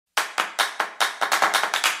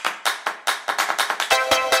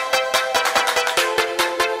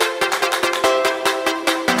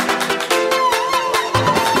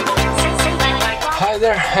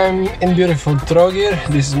there, I'm in beautiful Trogir.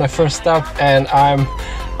 This is my first stop and I'm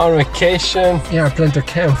on vacation. Yeah, I plan to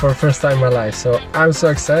camp for the first time in my life, so I'm so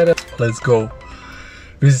excited. Let's go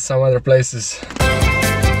visit some other places.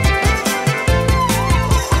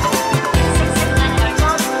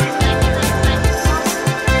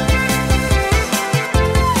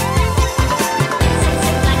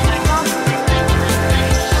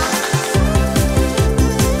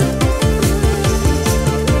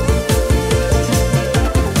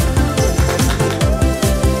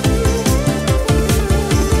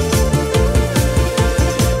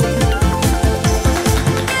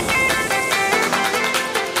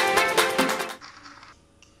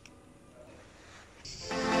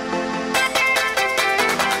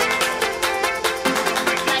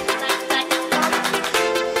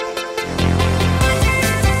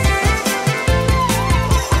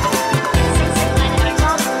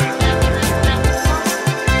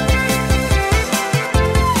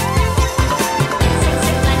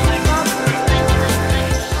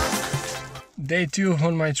 Day 2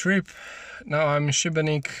 on my trip. Now I'm in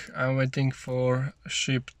Šibenik. I'm waiting for a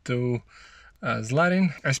ship to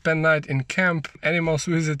Zlarin. I spent night in camp. Animals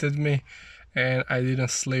visited me and I didn't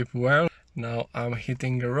sleep well. Now I'm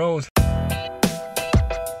hitting the road.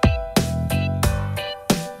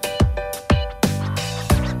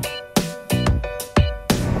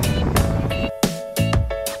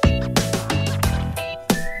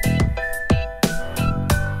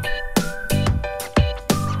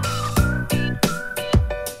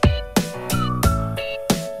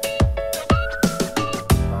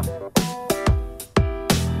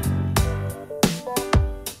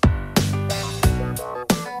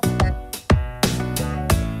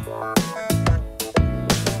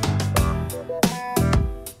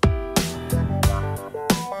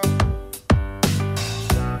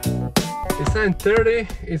 It's 9:30,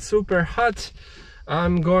 it's super hot.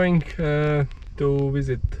 I'm going to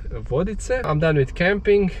visit Vodice. I'm done with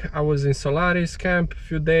camping. I was in Solaris camp a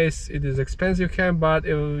few days. It is expensive camp, but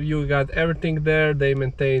you got everything there. They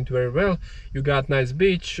maintain it very well. You got nice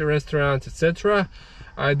beach, restaurants, etc.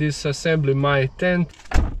 I disassembled my tent.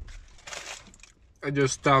 I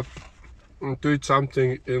just stopped to eat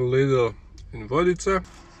something in Lidl in Vodice.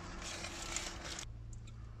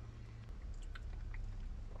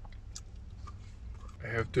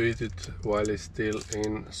 I have to eat it while it's still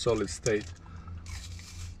in solid state.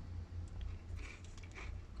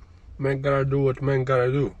 Man gotta do what man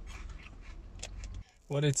gotta do.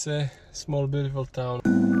 What it's a small beautiful town.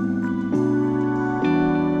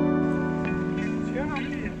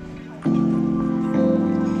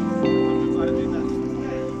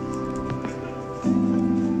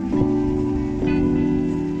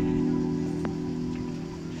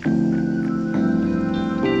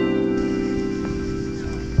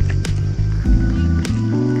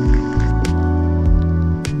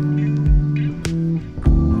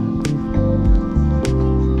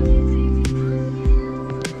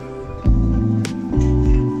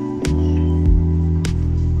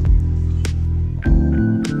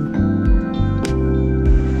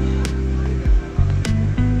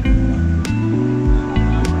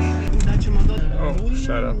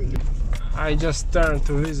 I just turned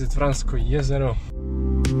to visit Vransko jezero.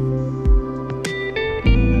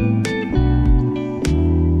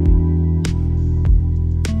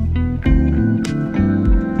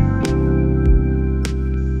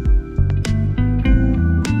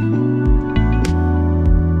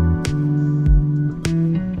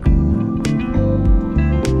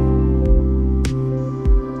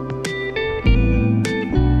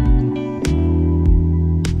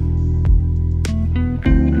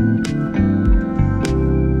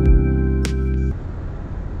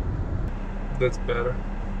 That's better.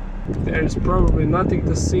 There is probably nothing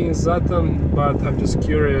to see in Zaton, but I'm just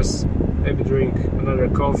curious. Maybe drink another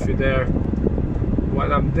coffee there.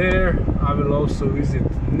 While I'm there, I will also visit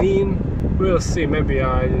Nin. We'll see, maybe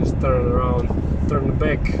I just turn around, turn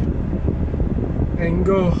back and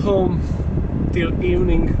go home till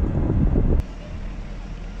evening.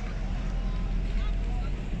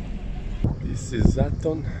 This is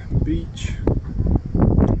Zaton beach,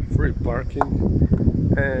 free parking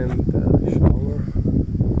and shower.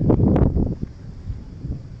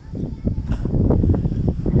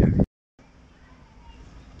 Yeah.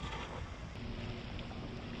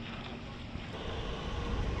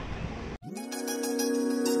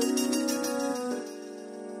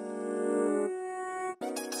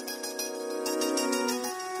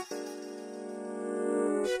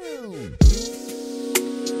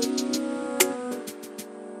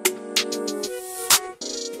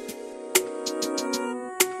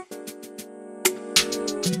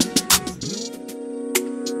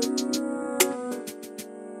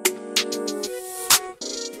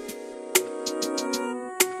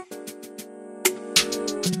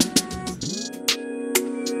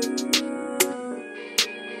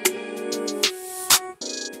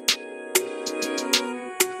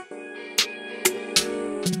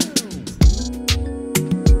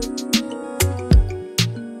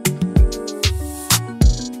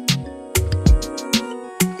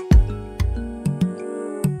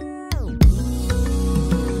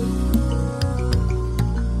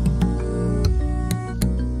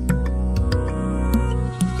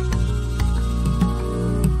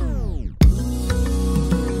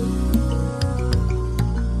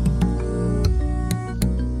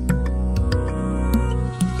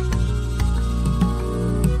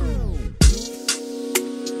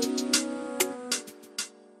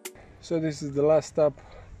 So this is the last stop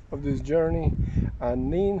of this journey, and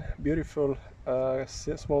Nin, beautiful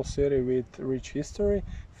small city with rich history,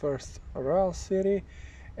 first royal city,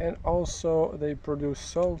 and also they produce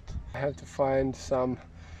salt. I have to find some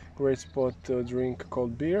great spot to drink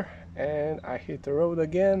cold beer, and I hit the road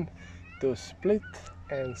again to Split,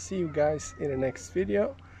 and see you guys in the next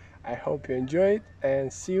video. I hope you enjoy it,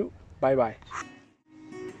 and see you. Bye bye.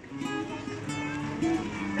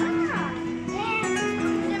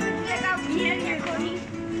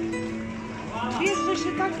 Wiesz, że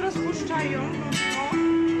się tak rozpuszczają.